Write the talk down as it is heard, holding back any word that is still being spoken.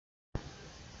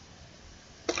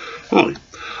Hi,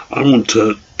 I want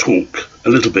to talk a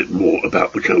little bit more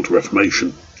about the Counter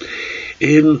Reformation.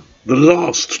 In the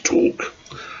last talk,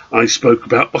 I spoke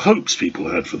about the hopes people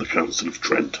had for the Council of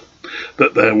Trent,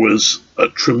 that there was a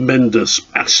tremendous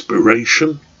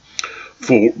aspiration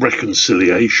for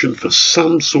reconciliation, for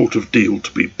some sort of deal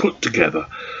to be put together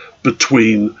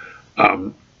between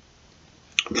the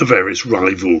various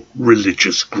rival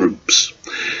religious groups.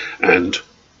 And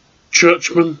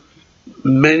churchmen,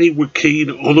 many were keen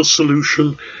on a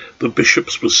solution. The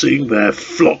bishops were seeing their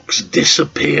flocks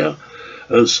disappear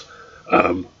as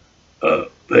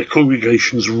their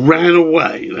congregations ran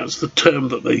away. That's the term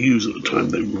that they use at the time.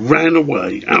 They ran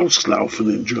away,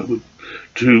 auslaufen in German,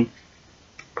 to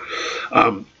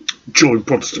join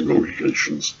Protestant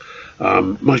congregations.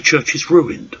 My church is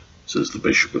ruined, says the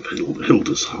Bishop of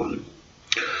Hildesheim.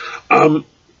 And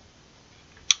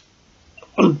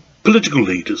political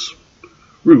leaders,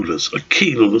 rulers, are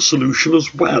keen on a solution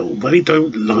as well. They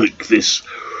don't like this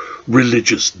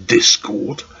religious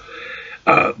discord.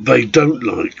 They don't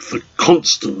like the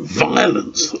constant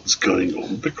violence that's going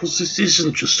on, because this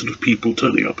isn't just sort of people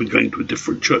turning up and going to a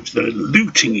different church. They're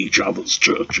looting each other's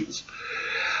churches.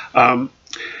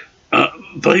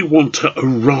 They want to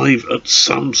arrive at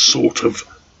some sort of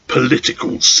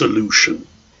political solution,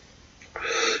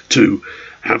 to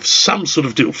have some sort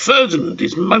of deal. Ferdinand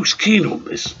is most keen on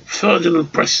this.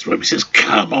 Ferdinand presses him. He says,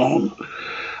 come on,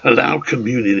 allow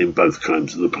communion in both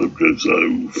kinds. And the Pope goes,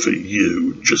 oh, for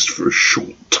you, just for a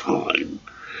short time.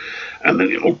 And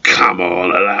then, oh, come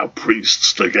on, allow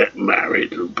priests to get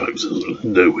married. And the Pope says,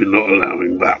 no, we're not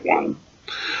allowing that one.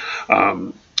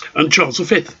 And Charles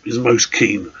V is most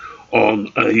keen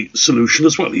on a solution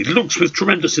as well. He looks with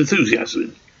tremendous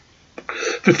enthusiasm.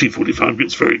 1545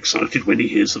 gets very excited when he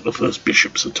hears that the first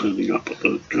bishops are turning up at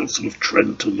the Council of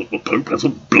Trent and that the Pope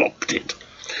hasn't blocked it.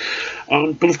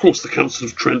 But of course the Council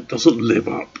of Trent doesn't live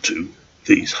up to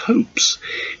these hopes.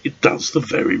 It does the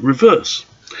very reverse.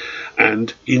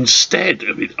 And instead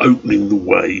of it opening the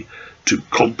way to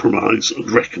compromise and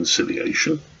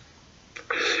reconciliation,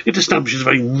 it establishes a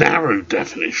very narrow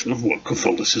definition of what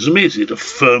Catholicism is. It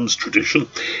affirms tradition.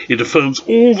 It affirms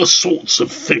all the sorts of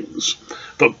things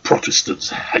that Protestants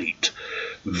hate.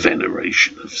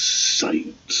 Veneration of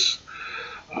saints,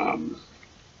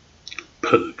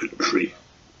 purgatory,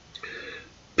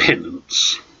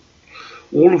 penance,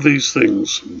 all of these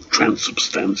things,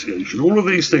 transubstantiation, all of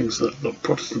these things that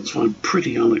Protestants find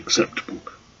pretty unacceptable,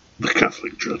 the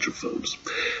Catholic Church affirms.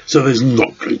 So there's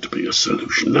not going to be a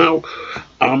solution. Now,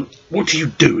 what do you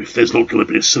do if there's not going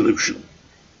to be a solution?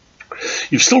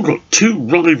 You've still got two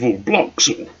rival blocks,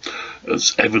 or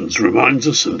as Evans reminds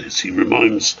us, and as he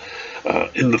reminds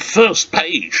in the first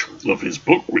page of his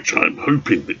book, which I'm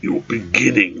hoping that you're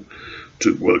beginning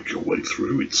to work your way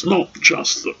through. It's not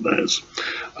just that there's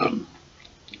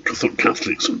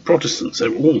Catholics and Protestants,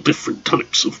 they're all different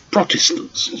types of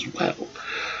Protestants as well.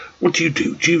 What do?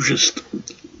 Do you just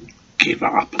give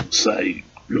up and say,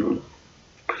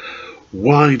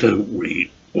 why don't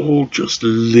we all just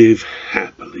live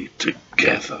happily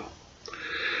together?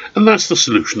 And that's the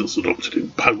solution that's adopted in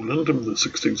Poland in the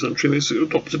 16th century, and it's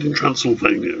adopted in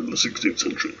Transylvania in the 16th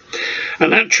century.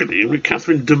 And actually,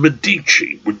 Catherine de'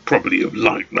 Medici would probably have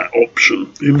liked that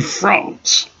option in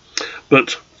France.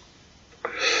 But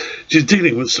she's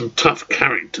dealing with some tough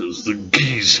characters, the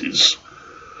Guises,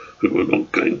 who are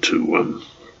not going to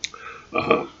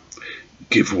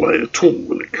give way at all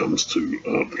when it comes to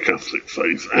the Catholic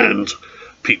faith, and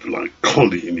people like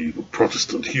Coligny, the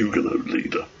Protestant Huguenot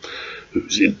leader,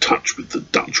 who's in touch with the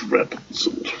Dutch rebels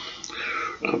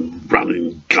and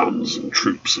running guns and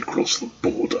troops across the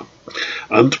border.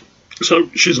 And so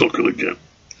she's not going to get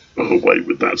away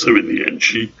with that. So in the end,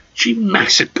 she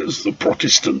massacres the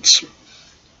Protestants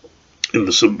in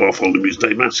the St. Bartholomew's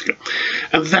Day massacre.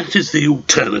 And that is the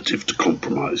alternative to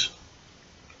compromise.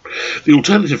 The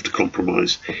alternative to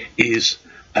compromise is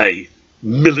a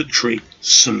military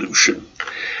solution.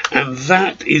 And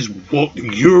that is what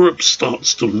Europe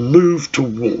starts to move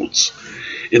towards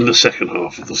in the second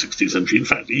half of the 16th century. In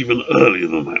fact, even earlier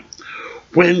than that.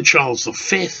 When Charles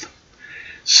V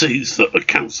sees that the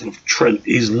Council of Trent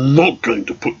is not going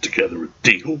to put together a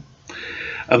deal,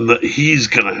 and that he's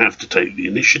going to have to take the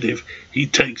initiative, he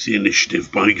takes the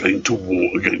initiative by going to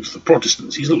war against the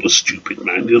Protestants. He's not a stupid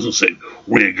man. He doesn't say,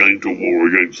 we're going to war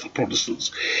against the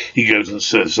Protestants. He goes and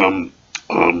says,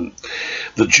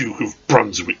 the Duke of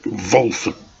Brunswick,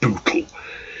 Wolfenbüttel,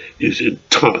 is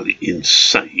entirely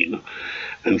insane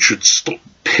and should stop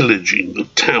pillaging the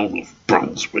town of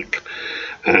Brunswick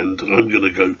and I'm going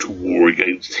to go to war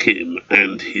against him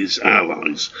and his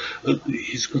allies. And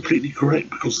he's completely correct,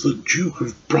 because the Duke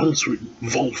of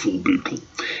Brunswick-Wolfenbüttel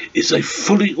is a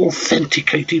fully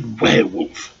authenticated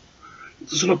werewolf.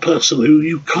 The sort of person who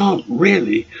you can't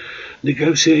really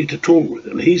negotiate at all with,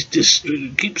 and he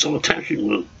keeps on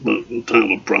attacking the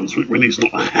town of Brunswick when he's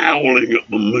not howling at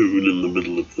the moon in the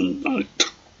middle of the night.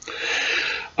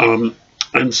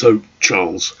 And so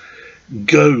Charles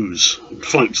goes and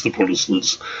fights the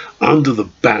Protestants under the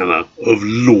banner of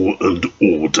law and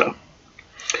order.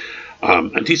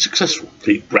 And he's successful.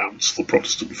 He routs the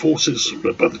Protestant forces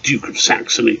led by the Duke of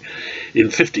Saxony in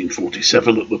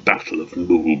 1547 at the Battle of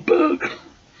Mühlberg.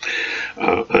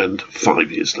 And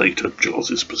 5 years later,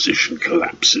 Charles's position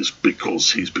collapses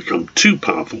because he's become too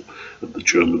powerful, and the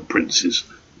German princes,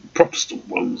 Protestant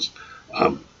ones,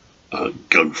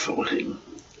 go for him,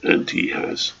 and he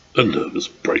has a nervous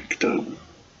breakdown.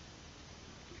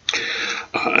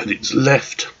 And it's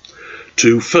left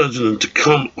to Ferdinand to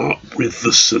come up with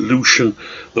the solution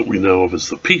that we know of as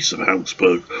the Peace of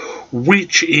Augsburg,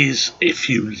 which is, if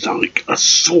you like, a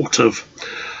sort of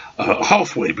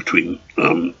halfway between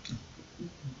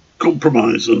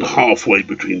compromise and halfway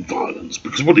between violence,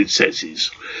 because what it says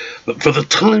is that for the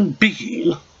time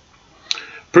being,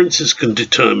 princes can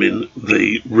determine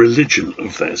the religion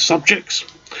of their subjects.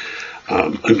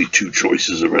 Only two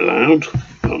choices are allowed,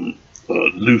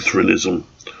 Lutheranism,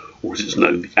 or as it's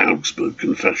known, the Augsburg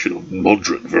Confession, or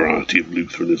moderate variety of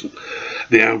Lutheranism,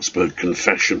 the Augsburg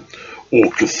Confession, or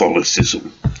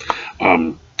Catholicism.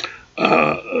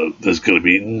 There's going to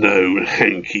be no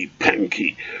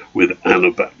hanky-panky with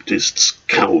Anabaptists,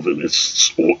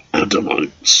 Calvinists, or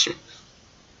Adamites.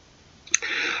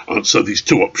 So these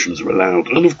two options are allowed,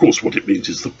 and of course what it means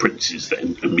is the princes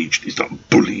then immediately start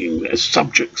bullying their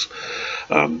subjects,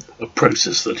 a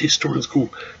process that historians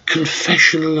call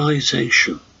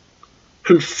confessionalization.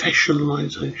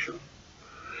 Confessionalization.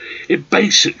 It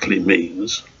basically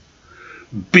means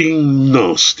being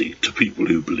nasty to people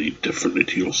who believe differently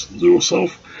to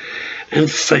yourself and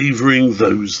favouring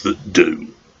those that do.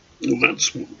 Well,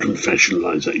 that's what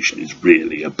confessionalization is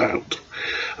really about.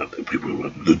 People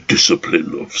about the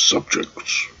discipline of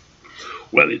subjects.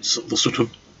 Well, it's the sort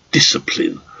of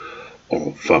discipline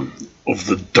of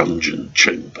the dungeon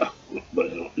chamber that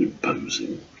they are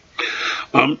imposing.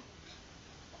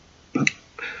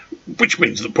 Which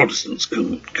means that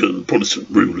Protestant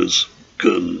rulers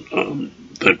can,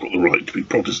 they've got the right to be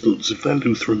Protestants if they're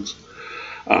Lutherans,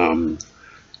 and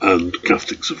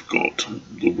Catholics have got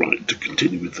the right to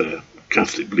continue with their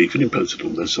Catholic belief and impose it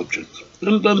on their subjects.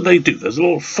 And they do. There's a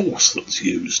lot of force that's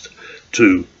used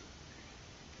to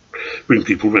bring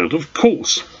people round. Of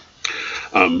course,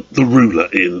 the ruler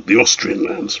in the Austrian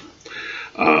lands,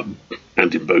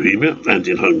 and in Bohemia and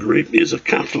in Hungary, is a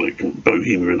Catholic.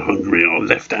 Bohemia and Hungary are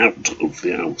left out of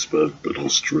the Augsburg, but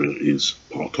Austria is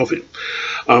part of it.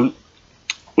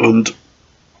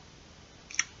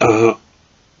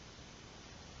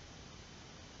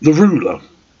 The ruler,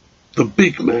 the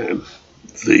big man,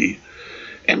 the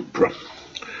emperor,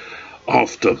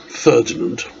 after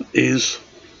Ferdinand, is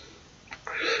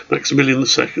Maximilian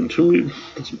II, who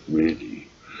doesn't really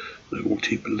know what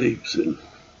he believes in.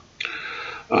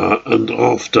 And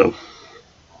after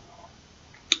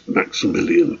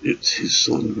Maximilian, it's his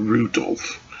son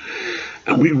Rudolf.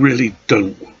 And we really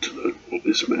don't want to know what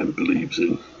this man believes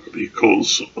in,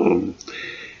 because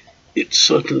it's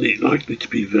certainly likely to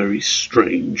be very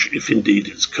strange, if indeed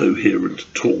it's coherent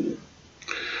at all.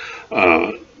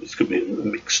 It's going to be a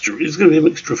mixture. It's going to be a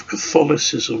mixture of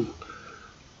Catholicism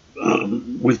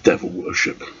with devil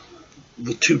worship.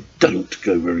 The two don't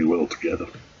go very well together.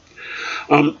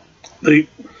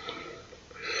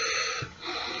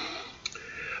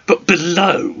 But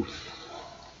below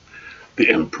the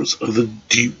emperors are the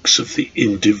dukes of the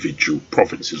individual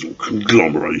provinces, or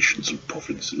conglomerations of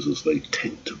provinces, as they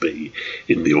tend to be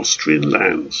in the Austrian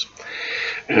lands.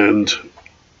 And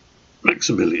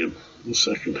Maximilian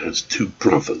II has two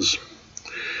brothers,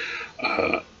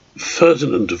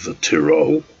 Ferdinand of the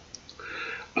Tyrol,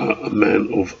 a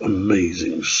man of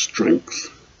amazing strength,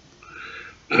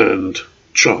 and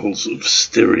Charles of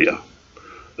Styria,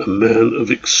 a man of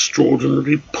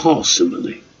extraordinary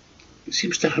parsimony. He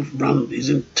seems to have run his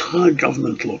entire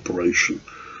governmental operation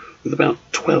with about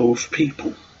 12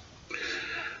 people.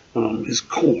 His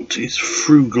court is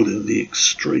frugal in the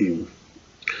extreme.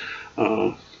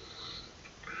 Courts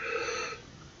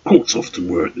often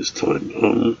were at this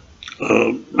time.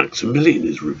 Maximilian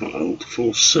is reviled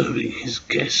for serving his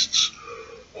guests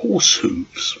horse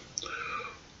hooves.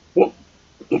 What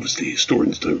obviously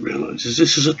historians don't realise is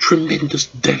this is a tremendous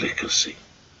delicacy.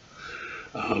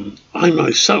 I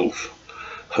myself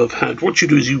have had, what you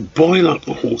do is you boil up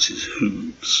the horse's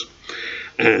hooves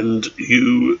and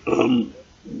you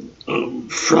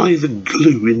fry the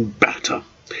glue in batter.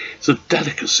 It's a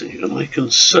delicacy and I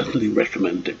can certainly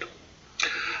recommend it.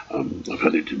 I've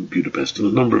had it in Budapest on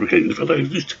a number of occasions. In fact, I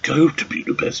used to go to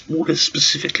Budapest more or less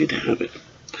specifically to have it.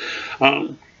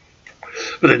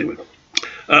 But anyway,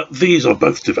 these are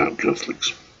both devout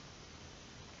Catholics.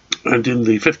 And in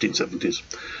the 1570s,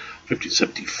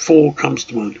 1574 comes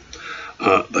to mind,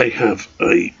 they have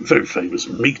a very famous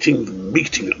meeting, the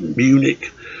meeting at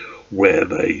Munich, where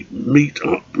they meet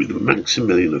up with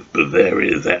Maximilian of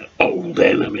Bavaria, their old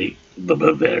enemy. The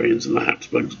Bavarians and the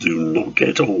Habsburgs do not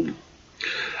get on.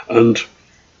 And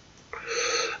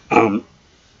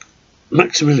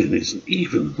Maximilian is an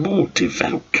even more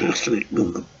devout Catholic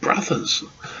than the brothers.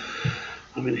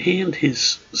 I mean, he and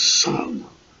his son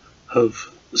have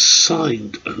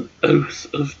signed an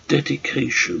oath of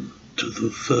dedication to the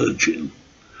Virgin,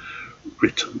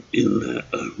 written in their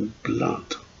own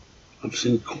blood. I've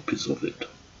seen copies of it.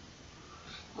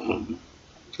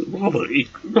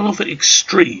 Rather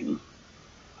extreme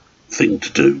thing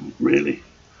to do, really.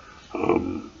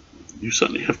 You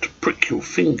certainly have to prick your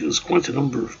fingers quite a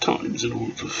number of times in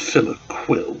order to fill a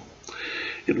quill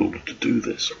in order to do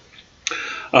this.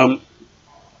 And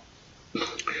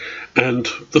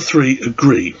the three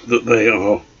agree that they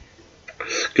are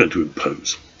going to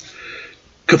impose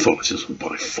Catholicism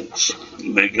by force.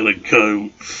 They're going to go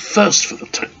first for the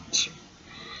towns,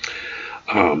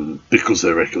 because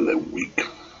they reckon they're weak.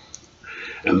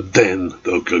 And then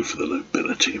they'll go for the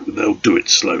nobility. They'll do it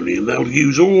slowly and they'll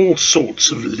use all sorts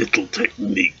of little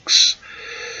techniques.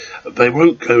 They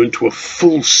won't go into a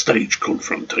full stage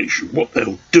confrontation. What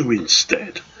they'll do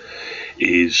instead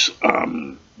is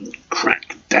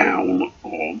crack down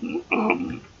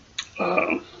on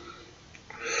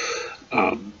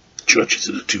churches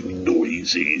that are too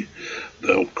noisy.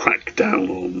 They'll crack down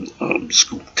on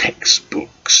school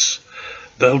textbooks.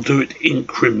 They'll do it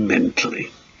incrementally.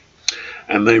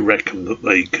 And they reckon that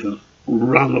they can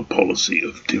run a policy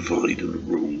of divide and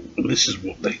rule. And this is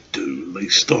what they do.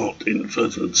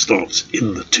 Ferdinand starts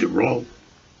in the Tyrol.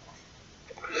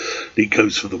 He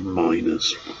goes for the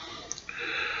miners.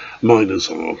 Miners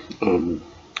are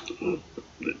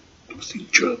obviously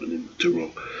German in the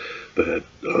Tyrol.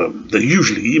 They're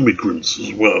usually immigrants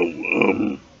as well,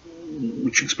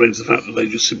 which explains the fact that they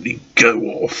just simply go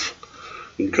off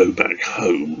and go back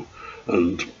home.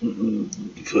 And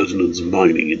Ferdinand's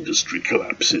mining industry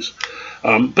collapses,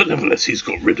 but nevertheless he's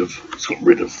got rid of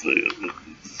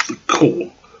the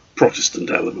core Protestant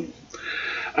element,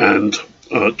 and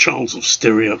Charles of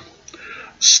Styria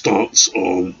starts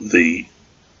on the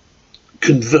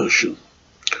conversion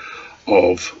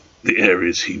of the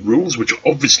areas he rules, which are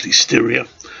obviously Styria,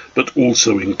 but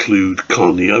also include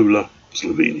Carniola,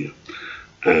 Slovenia,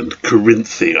 and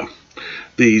Carinthia.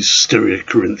 These Styria,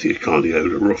 Carinthia,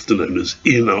 Carniola are often known as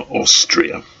Inner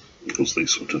Austria, because they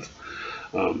sort of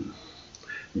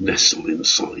nestle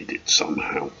inside it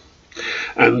somehow.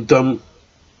 And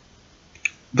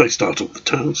they start off the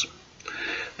towns.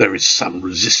 There is some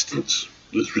resistance.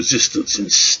 There's resistance in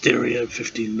Styria,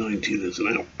 1590. There's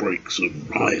an outbreak, sort of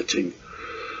rioting.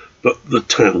 But the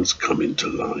towns come into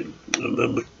line, and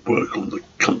then they work on the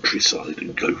countryside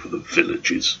and go for the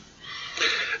villages.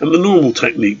 And the normal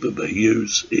technique that they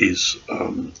use is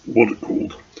what are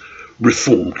called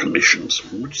reform commissions,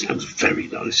 which sounds very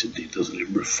nice indeed, doesn't it?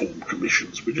 Reform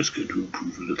commissions. We're just going to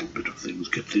improve a little bit of things,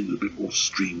 get things a bit more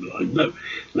streamlined. No,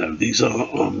 these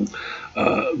are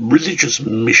religious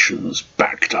missions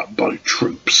backed up by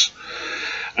troops.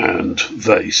 And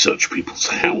they search people's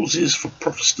houses for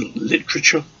Protestant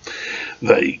literature.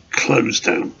 They close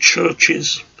down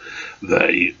churches.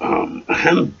 They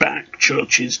hand back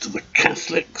churches to the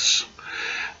Catholics.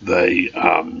 They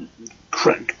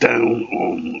crack down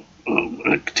on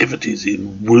activities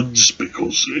in woods,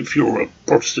 because if you're a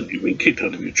Protestant, you've been kicked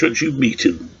out of your church, you meet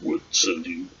in the woods, and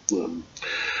you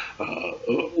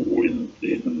or in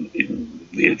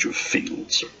the edge of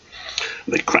fields.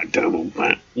 They crack down on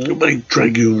that. They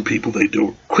dragoon people. They do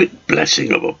a quick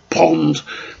blessing of a pond,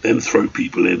 then throw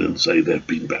people in and say they've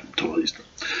been baptized.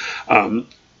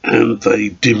 And they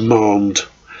demand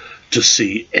to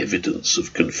see evidence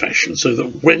of confession, so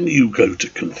that when you go to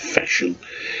confession,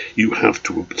 you have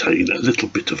to obtain a little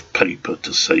bit of paper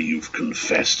to say you've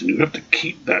confessed, and you have to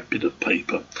keep that bit of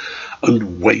paper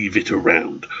and wave it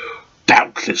around.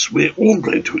 Doubtless, we're all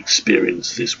going to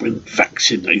experience this when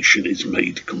vaccination is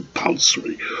made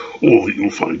compulsory, or that you'll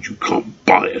find you can't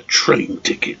buy a train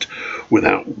ticket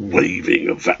without waving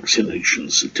a vaccination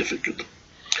certificate.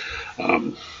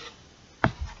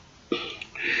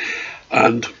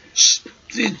 and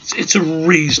it's a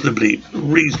reasonably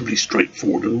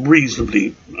straightforward and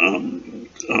reasonably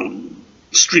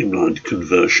streamlined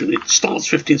conversion. It starts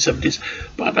 1570s.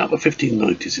 By about the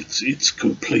 1590s, it's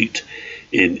complete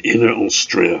in Inner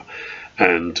Austria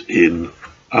and in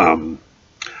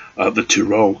the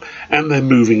Tyrol, and they're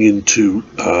moving into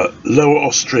Lower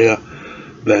Austria.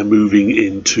 They're moving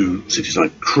into cities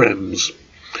like Krems,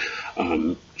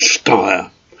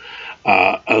 Steyr,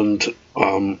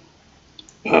 and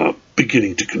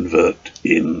beginning to convert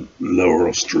in Lower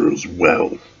Austria as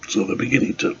well. So they're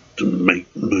beginning to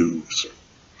make moves.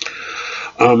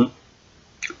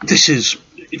 This is,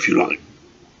 if you like,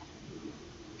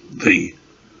 the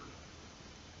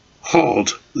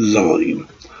hard line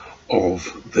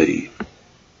of the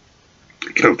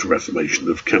Counter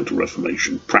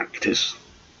Reformation practice.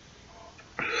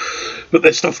 But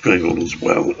there's stuff going on as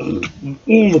well, and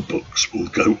all the books will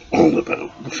go on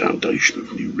about the foundation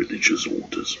of new religious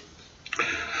orders.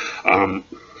 And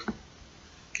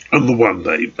the one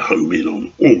they home in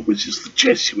on always is the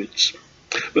Jesuits.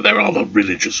 But there are other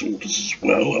religious orders as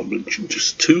well. I'll mention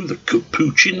just two: the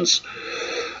Capuchins,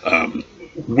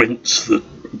 whence the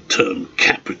term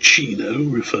cappuccino,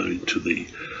 referring to the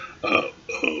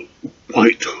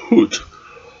white hood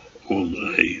on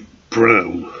a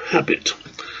brown habit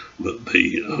that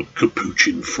the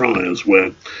Capuchin friars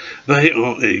wear. They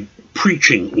are a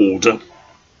preaching order,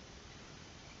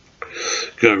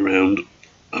 go around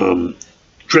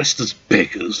dressed as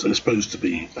beggars. They're supposed to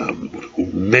be what are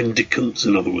called mendicants.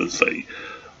 In other words, they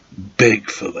beg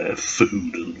for their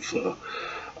food and for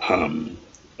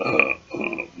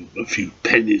a few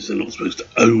pennies. They're not supposed to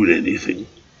own anything.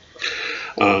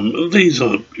 These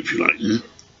are, if you like,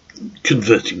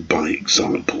 converting by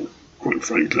example. Quite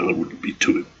frankly, I wouldn't be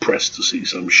too impressed to see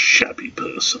some shabby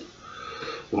person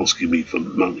asking me for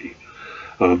money.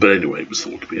 But anyway, it was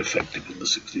thought to be effective in the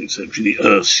 16th century. The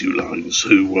Ursulines,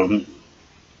 who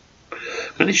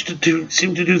managed to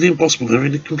seem to do the impossible. They're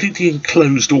in a completely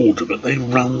enclosed order, but they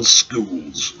run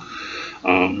schools.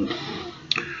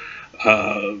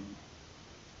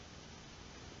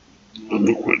 I'm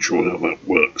not quite sure how that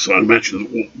works. I imagine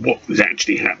that what is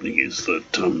actually happening is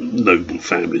that noble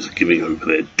families are giving over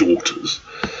their daughters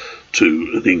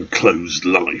to an enclosed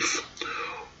life,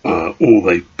 or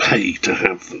they pay to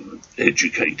have them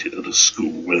educated at a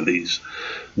school where these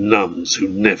nuns, who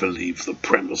never leave the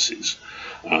premises,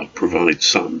 provide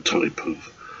some type of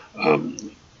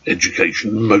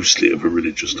education, mostly of a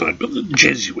religious type. But the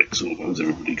Jesuits are the ones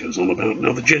everybody goes on about.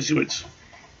 Now, the Jesuits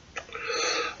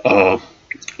are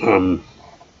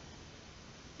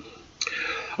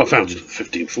founded in the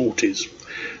 1540s,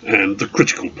 and the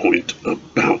critical point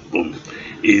about them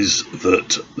is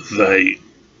that they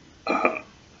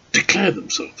declare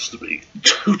themselves to be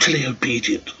totally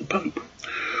obedient to the Pope,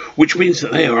 which means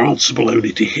that they are answerable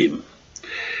only to him.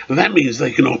 And that means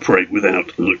they can operate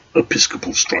without an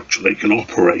episcopal structure. They can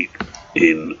operate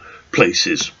in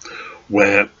places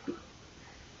where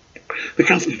the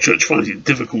Catholic Church finds it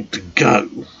difficult to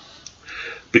go,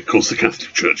 because the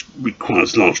Catholic Church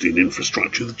requires largely an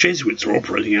infrastructure. The Jesuits are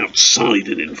operating outside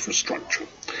an infrastructure.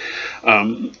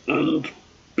 And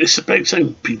it's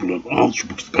saying people are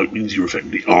answerable to the Pope means you're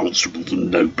effectively answerable to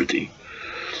nobody.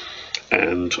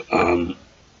 And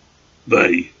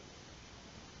they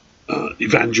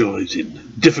evangelize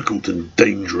in difficult and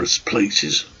dangerous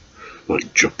places,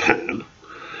 like Japan.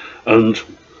 And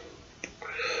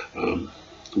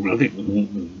I think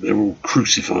they're all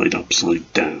crucified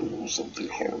upside down or something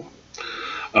horrible.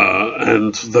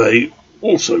 And they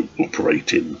also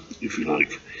operate in, if you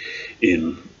like,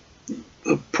 in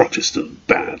the Protestant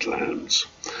Badlands.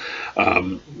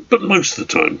 But most of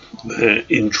the time, their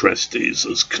interest is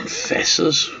as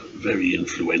confessors, very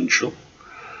influential.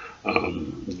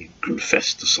 You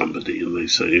confess to somebody and they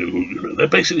say, they're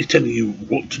basically telling you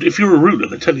what to do. If you're a ruler,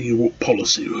 they're telling you what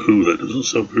policy, who. That doesn't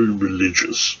sound very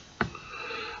religious.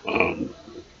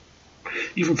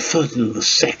 Even Ferdinand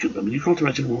II, I mean, you can't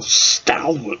imagine a more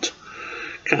stalwart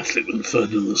Catholic than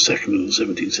Ferdinand II in the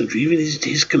 17th century. Even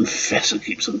his confessor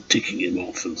keeps on ticking him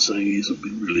off and saying he hasn't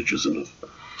been religious enough.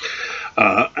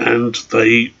 And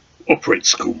they operate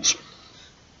schools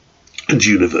and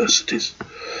universities.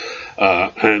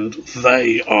 And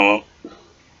they are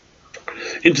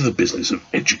into the business of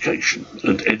education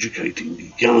and educating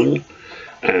the young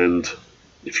and,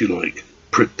 if you like,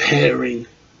 preparing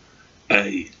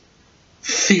a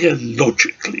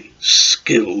theologically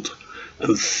skilled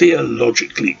and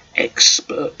theologically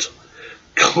expert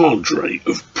cadre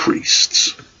of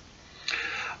priests.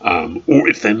 Or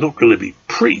if they're not going to be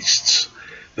priests,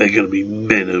 they're going to be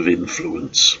men of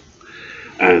influence.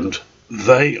 And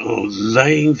they are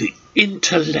laying the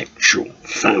intellectual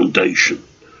foundation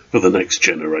for the next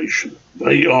generation.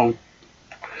 They are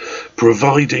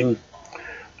providing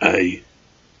a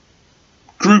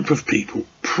group of people,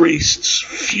 priests,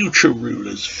 future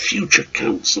rulers, future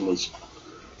councillors,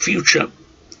 future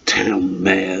town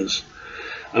mayors,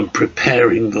 and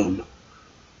preparing them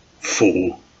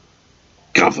for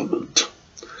government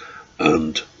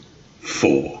and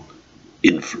for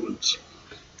influence.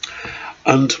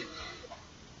 And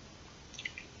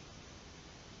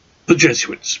the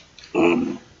Jesuits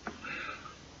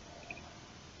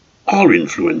are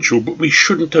influential, but we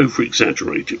shouldn't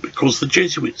over-exaggerate it, because the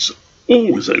Jesuits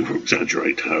always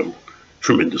over-exaggerate how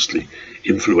tremendously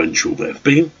influential they've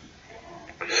been.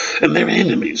 And their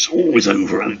enemies always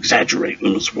over-exaggerate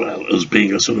them as well, as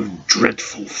being a sort of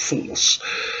dreadful force,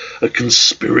 a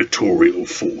conspiratorial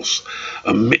force,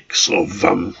 a mix of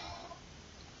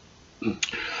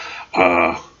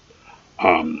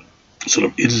sort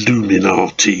of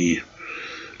Illuminati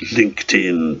linked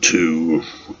into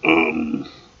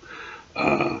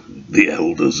the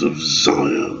Elders of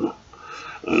Zion,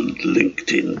 and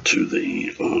linked into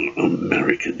the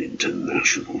American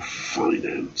International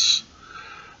Finance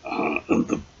and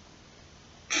the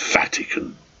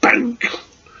Vatican Bank.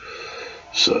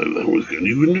 So that was good.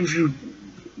 Even if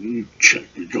you check,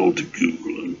 you go onto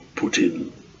Google and put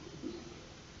in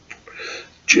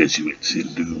Jesuits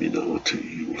Illuminati,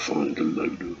 you will find a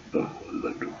load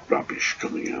of rubbish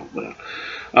coming out there.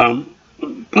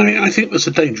 I think there's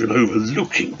a danger in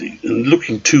overlooking and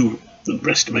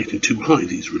underestimating too high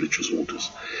these religious orders.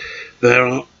 There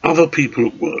are other people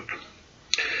at work,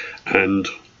 and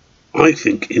I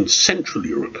think in Central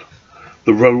Europe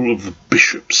the role of the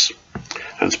bishops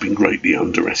has been greatly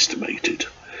underestimated,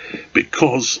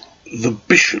 because the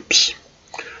bishops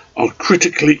are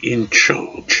critically in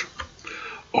charge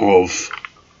of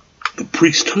the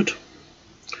priesthood,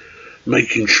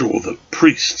 making sure that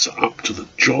priests are up to the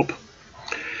job.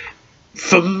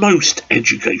 For most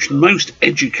education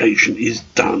is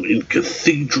done in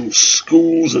cathedral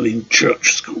schools and in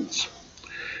church schools.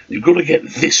 You've got to get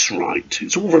this right.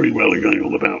 It's all very well going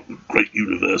on about the great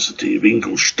university of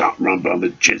Ingolstadt run by the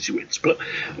Jesuits, but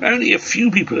only a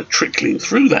few people are trickling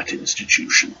through that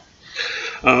institution.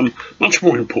 Much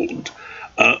more important,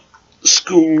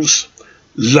 schools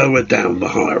lower down the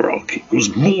hierarchy,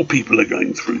 because more people are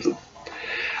going through them.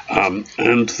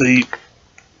 And the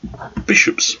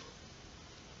bishops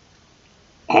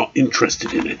are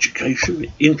interested in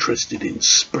education, interested in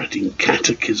spreading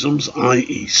catechisms,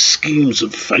 i.e. schemes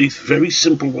of faith, very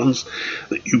simple ones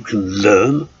that you can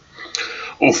learn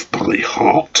off by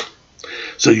heart,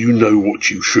 so you know what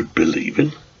you should believe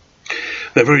in.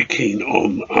 They're very keen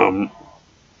on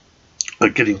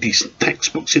getting decent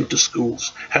textbooks into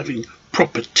schools, having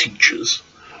proper teachers.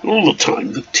 All the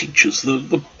time, the teachers,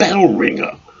 the bell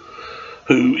ringer,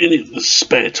 who in his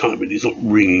spare time when he's not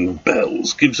ringing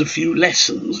bells gives a few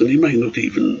lessons, and he may not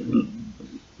even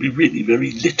be really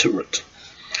very literate.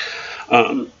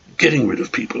 Getting rid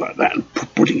of people like that and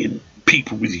putting in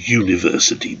people with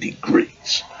university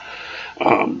degrees,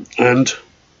 and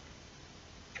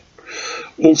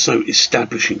also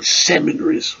establishing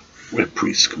seminaries where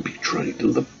priests can be trained,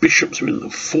 and the bishops are in the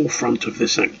forefront of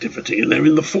this activity, and they're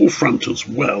in the forefront as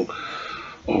well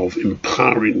of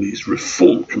empowering these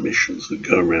reform commissions that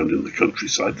go around in the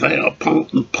countryside. They are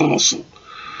part and parcel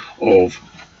of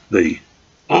the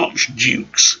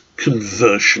Archduke's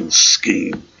conversion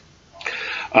scheme.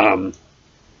 And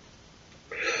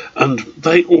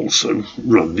they also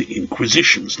run the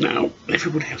Inquisitions. Now,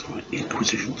 everybody has like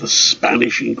Inquisition, the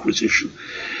Spanish Inquisition,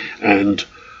 and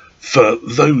for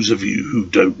those of you who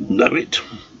don't know it,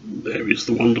 there is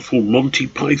the wonderful Monty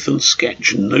Python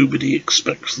sketch, Nobody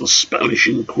Expects the Spanish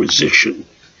Inquisition,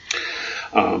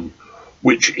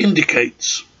 which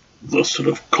indicates the sort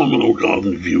of common or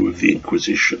garden view of the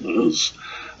Inquisition as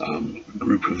a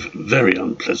group of very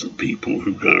unpleasant people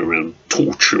who go around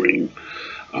torturing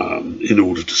in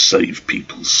order to save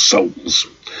people's souls.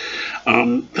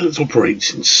 That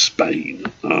operates in Spain.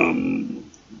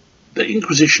 The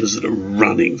inquisitions that are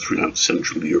running throughout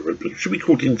Central Europe should be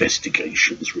called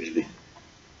investigations, really.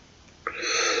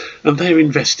 And they're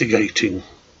investigating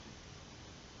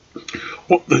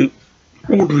what the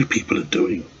ordinary people are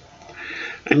doing,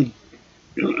 and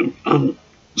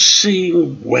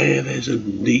seeing where there's a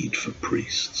need for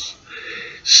priests,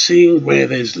 seeing where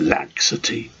there's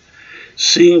laxity,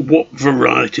 seeing what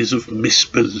varieties of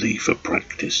misbelief are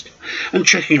practiced, and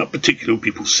checking up particularly on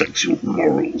people's sexual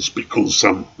morals, because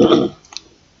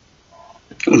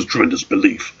there's tremendous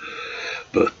belief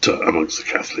that amongst the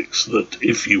Catholics that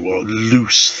if you are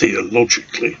loose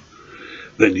theologically,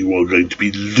 then you are going to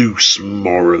be loose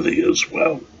morally as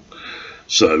well.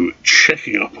 So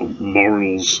checking up on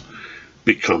morals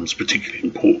becomes particularly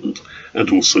important, and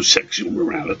also sexual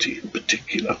morality in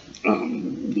particular. A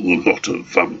lot of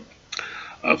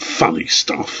funny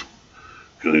stuff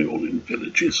going on in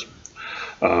villages.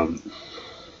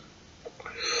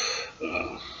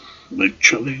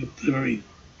 They're very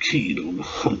keen on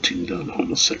hunting down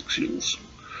homosexuals.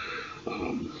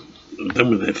 And then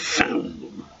when they've found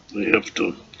them, they have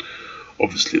to,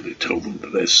 obviously they tell them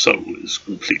that their soul is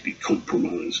completely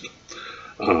compromised.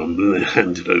 Then they're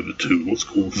handed over to what's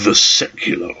called the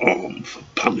secular arm for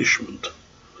punishment.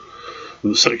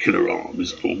 And the secular arm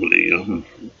is normally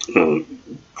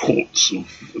courts of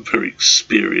very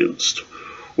experienced,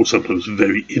 or sometimes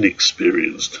very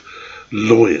inexperienced,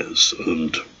 lawyers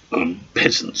and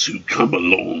peasants who come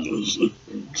along as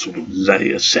sort of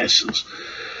lay assessors.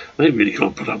 They really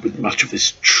can't put up with much of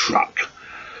this truck.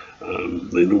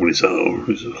 They normally say,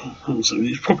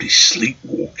 he's probably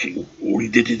sleepwalking, or he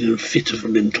did it in a fit of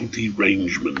mental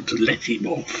derangement, let him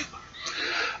off.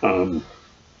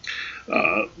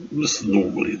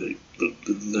 Normally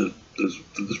there's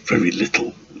very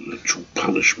little actual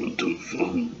punishment of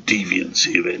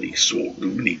deviancy of any sort,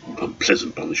 really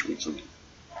unpleasant punishments.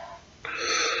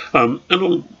 And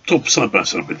on top, side by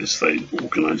side with this, they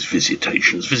organise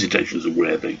visitations. Visitations are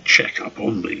where they check up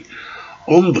on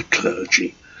the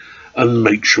clergy and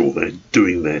make sure they're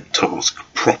doing their task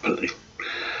properly.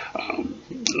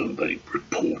 And they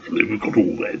report, and they've got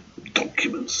all their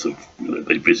documents of,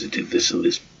 they visited this and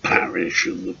this parish,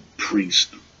 and the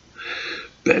priest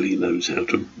barely knows how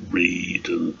to read,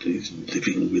 and he's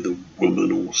living with a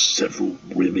woman or several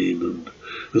women. And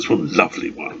there's one lovely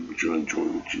one which I enjoy,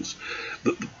 which is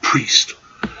that the priest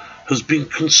has been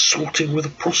consorting with a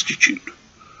prostitute.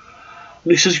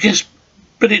 And he says, yes,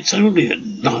 but it's only at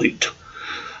night.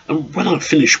 And when I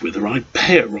finish with her, I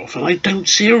pay her off, and I don't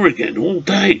see her again all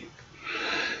day.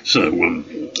 So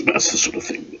that's the sort of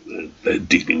thing that they're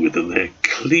dealing with, and they're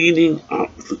cleaning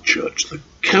up the church. The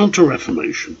Counter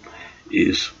Reformation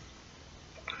is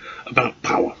about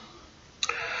power.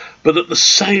 But at the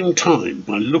same time,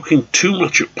 by looking too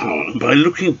much at power and by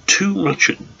looking too much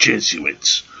at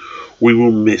Jesuits, we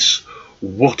will miss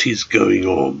what is going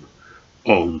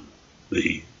on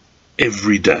the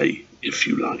everyday, if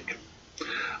you like,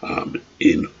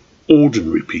 in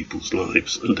ordinary people's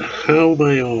lives, and how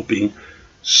they are being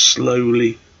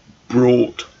slowly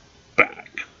brought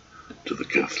back to the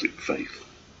Catholic faith.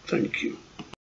 Thank you.